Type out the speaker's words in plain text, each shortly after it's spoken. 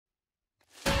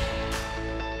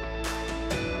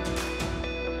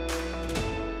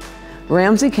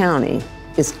Ramsey County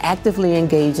is actively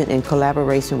engaging in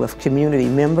collaboration with community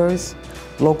members,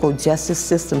 local justice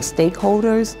system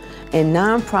stakeholders, and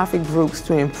nonprofit groups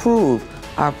to improve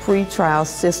our pretrial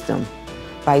system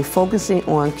by focusing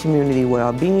on community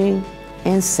well-being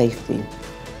and safety.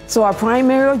 So our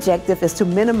primary objective is to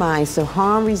minimize the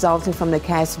harm resulting from the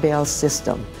cash bail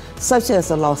system, such as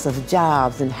the loss of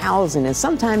jobs and housing and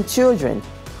sometimes children,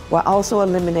 while also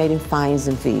eliminating fines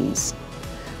and fees.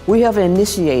 We have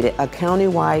initiated a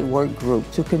county-wide work group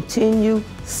to continue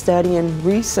studying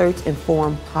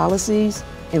research-informed policies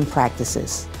and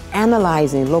practices,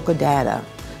 analyzing local data,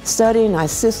 studying our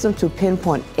system to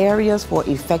pinpoint areas for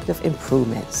effective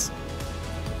improvements.